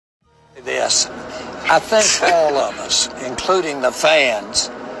listen, I think all of us, including the fans,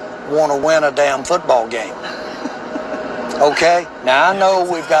 want to win a damn football game. Okay? Now, I know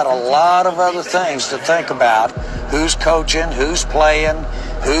we've got a lot of other things to think about. Who's coaching, who's playing,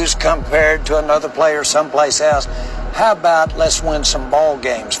 who's compared to another player someplace else. How about let's win some ball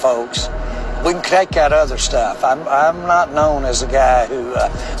games, folks? We can take that other stuff. I'm not known as a guy who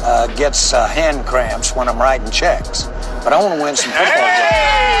gets hand cramps when I'm writing checks, but I want to win some football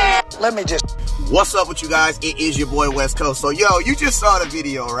games. Let me just... What's up with you guys? It is your boy West Coast. So, yo, you just saw the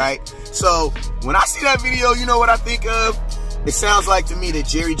video, right? So, when I see that video, you know what I think of? It sounds like to me that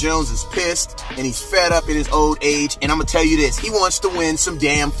Jerry Jones is pissed and he's fed up in his old age. And I'm going to tell you this. He wants to win some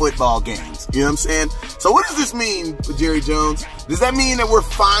damn football games. You know what I'm saying? So what does this mean for Jerry Jones? Does that mean that we're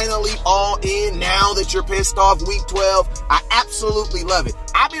finally all in now that you're pissed off week 12? I absolutely love it.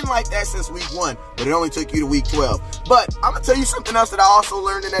 I've been like that since week 1, but it only took you to week 12. But I'm going to tell you something else that I also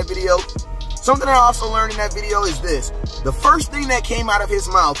learned in that video. Something I also learned in that video is this. The first thing that came out of his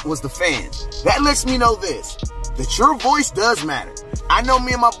mouth was the fans. That lets me know this, that your voice does matter. I know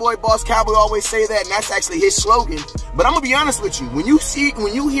me and my boy Boss Cowboy always say that, and that's actually his slogan. But I'm going to be honest with you. When you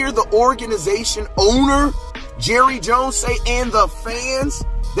hear the organization owner, Jerry Jones, say, and the fans,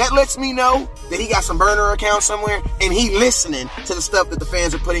 that lets me know that he got some burner account somewhere, and he listening to the stuff that the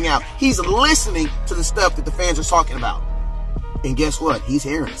fans are putting out. He's listening to the stuff that the fans are talking about. And guess what? He's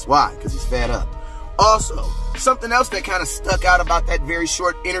hearing us. Why? Because he's fed up. Also, something else that kind of stuck out about that very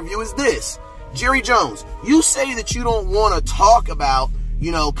short interview is this. Jerry Jones, you say that you don't want to talk about,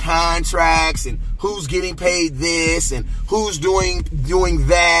 you know, contracts and who's getting paid this and who's doing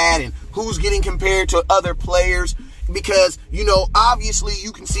that and who's getting compared to other players because, you know, obviously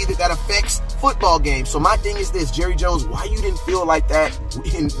you can see that that affects football games. So my thing is this, Jerry Jones, why you didn't feel like that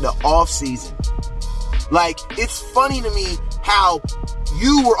in the off season? Like, it's funny to me how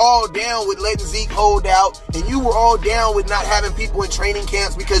you were all down with letting Zeke hold out and you were all down with not having people in training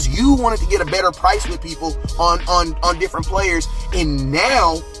camps because you wanted to get a better price with people on different players. And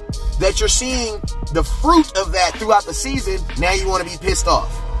now that you're seeing the fruit of that throughout the season, now you want to be pissed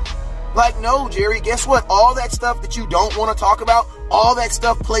off. Like, no, Jerry, guess what? All that stuff that you don't want to talk about, all that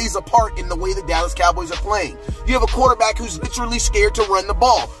stuff plays a part in the way the Dallas Cowboys are playing. You have a quarterback who's literally scared to run the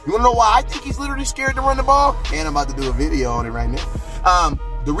ball. You want to know why I think he's literally scared to run the ball? And I'm about to do a video on it right now.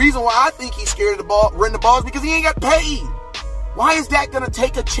 The reason why I think he's scared of run the ball is because he ain't got paid. Why is that going to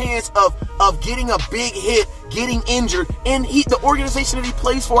take a chance of getting a big hit, getting injured, and the organization that he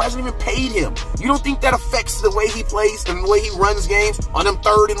plays for hasn't even paid him? You don't think that affects the way he plays and the way he runs games on them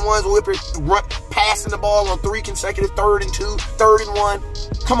 3rd and 1s, passing the ball on 3 consecutive 3rd and 2, 3rd and 1?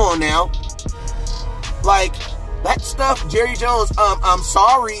 Come on now. Like, that stuff, Jerry Jones, I'm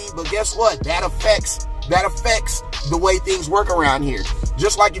sorry, but guess what? That affects the way things work around here.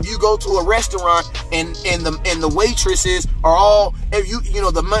 Just like if you go to a restaurant and the waitresses are all, if you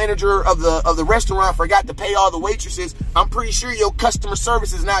know the manager of the restaurant forgot to pay all the waitresses, I'm pretty sure your customer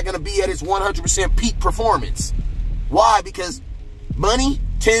service is not going to be at its 100% peak performance. Why? Because money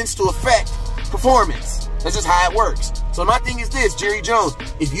tends to affect performance. That's just how it works. So my thing is this, Jerry Jones,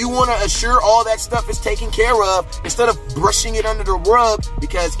 if you want to assure all that stuff is taken care of, instead of brushing it under the rug,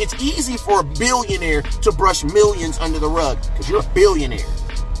 because it's easy for a billionaire to brush millions under the rug, because you're a billionaire.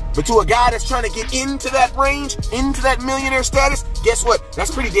 But to a guy that's trying to get into that range, into that millionaire status, guess what? That's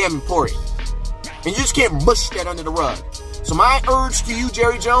pretty damn important. And you just can't brush that under the rug. So my urge to you,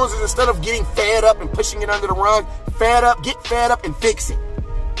 Jerry Jones, is instead of getting fed up and pushing it under the rug, get fed up and fix it.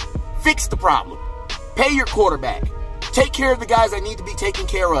 Fix the problem. Pay your quarterback. Take care of the guys that need to be taken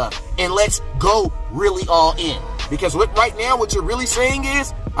care of. And let's go really all in. Because right now, what you're really saying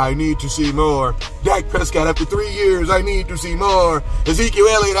is, I need to see more. Dak Prescott after 3 years, I need to see more. Ezekiel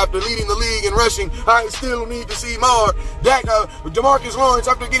Elliott after leading the league in rushing, I still need to see more. DeMarcus Lawrence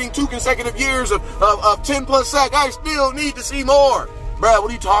after getting 2 consecutive years of 10+ sacks, I still need to see more. Bruh,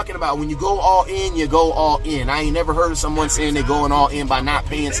 what are you talking about? When you go all in, you go all in. I ain't never heard of someone saying they're going all in by not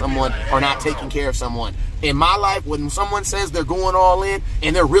paying someone or not taking care of someone. In my life, when someone says they're going all in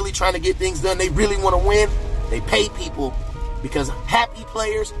and they're really trying to get things done, they really want to win, they pay people because happy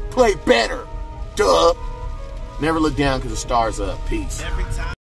players play better. Duh. Never look down because the stars up. Peace.